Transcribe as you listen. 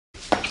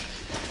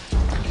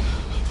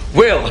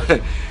Will,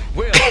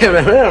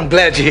 I'm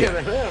glad you're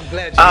here.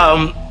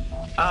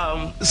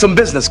 Some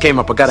business came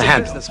up I gotta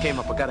handle.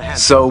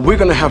 So we're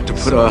gonna have to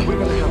put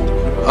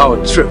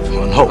our trip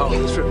on hold.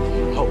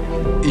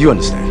 You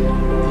understand?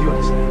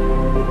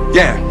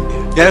 Yeah,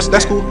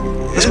 that's cool.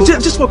 That's cool.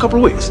 Just for a couple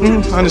of weeks. I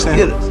understand.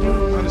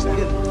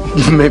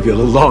 Yeah. Maybe a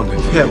little longer.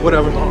 Yeah,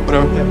 whatever.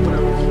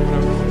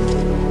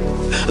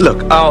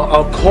 Look,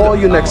 I'll call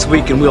you next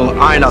week and we'll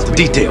iron out the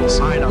details.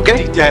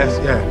 Okay? Yeah.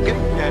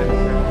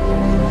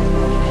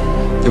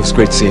 It was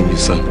great seeing you,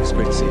 son.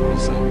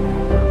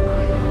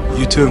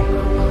 You too.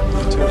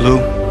 Lou.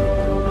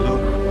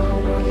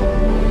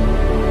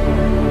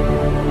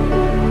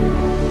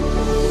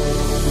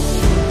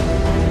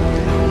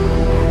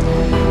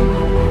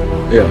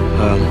 Yeah,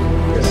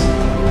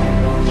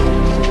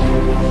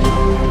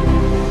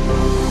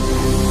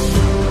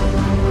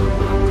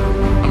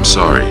 I'm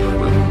sorry.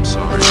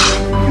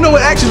 You know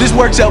what? Actually, this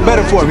works out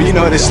better for me. You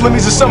know, the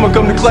Slimmies of summer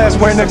come to class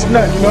wearing next to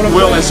nothing. You know what I'm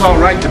saying? Will, it's all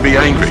right to be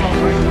angry.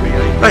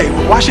 Hey,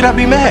 why should I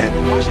be mad?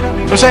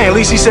 I'm saying, at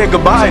least he said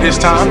goodbye this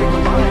time.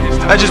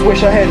 I just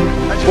wish I hadn't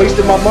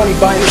wasted my money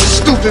buying this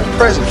stupid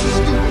present.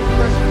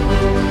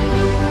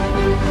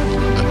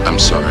 I'm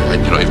sorry.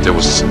 If there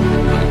was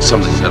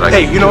something that I...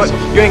 Hey, you know what?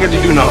 You ain't got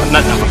to do nothing.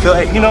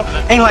 Hey, you know,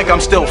 ain't like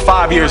I'm still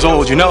 5 years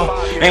old, you know?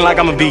 Ain't like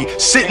I'm gonna be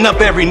sitting up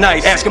every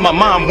night asking my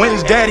mom,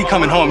 when's daddy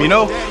coming home, you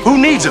know? Who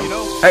needs him?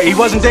 Hey, he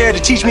wasn't there to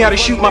teach me how to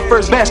shoot my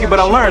first basket, but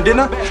I learned, didn't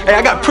I? Hey,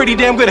 I got pretty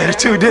damn good at it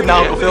too, didn't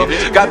I, Uncle Phil?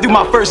 Got through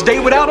my first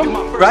date without him,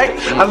 right?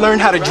 I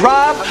learned how to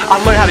drive,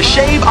 I learned how to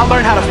shave, I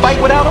learned how to fight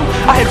without him.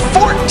 I had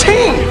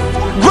 14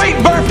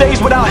 great birthdays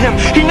without him.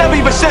 He never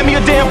even sent me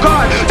a damn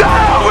card. To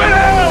hell with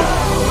him!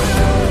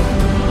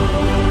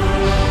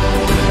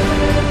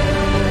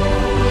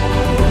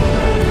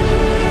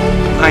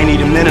 I ain't need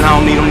him then and I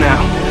don't need him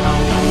now.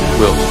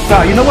 Will.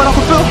 Nah, you know what,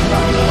 Uncle Phil?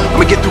 I'm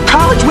gonna get through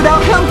college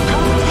without him.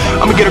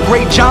 I'm gonna get a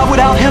great job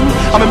without him.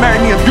 I'm gonna marry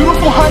me a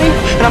beautiful honey,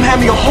 and I'm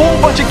having a whole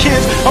bunch of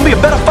kids. I'm gonna be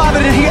a better father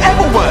than he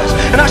ever was.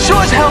 And I sure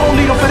as hell don't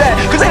need him for that,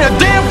 cause ain't a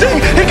damn thing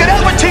he could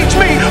ever teach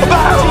me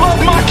about how to love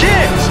my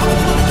kids.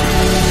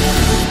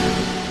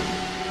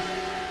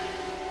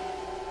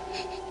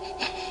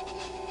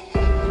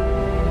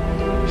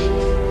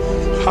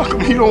 How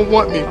come you don't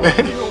want me,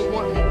 man?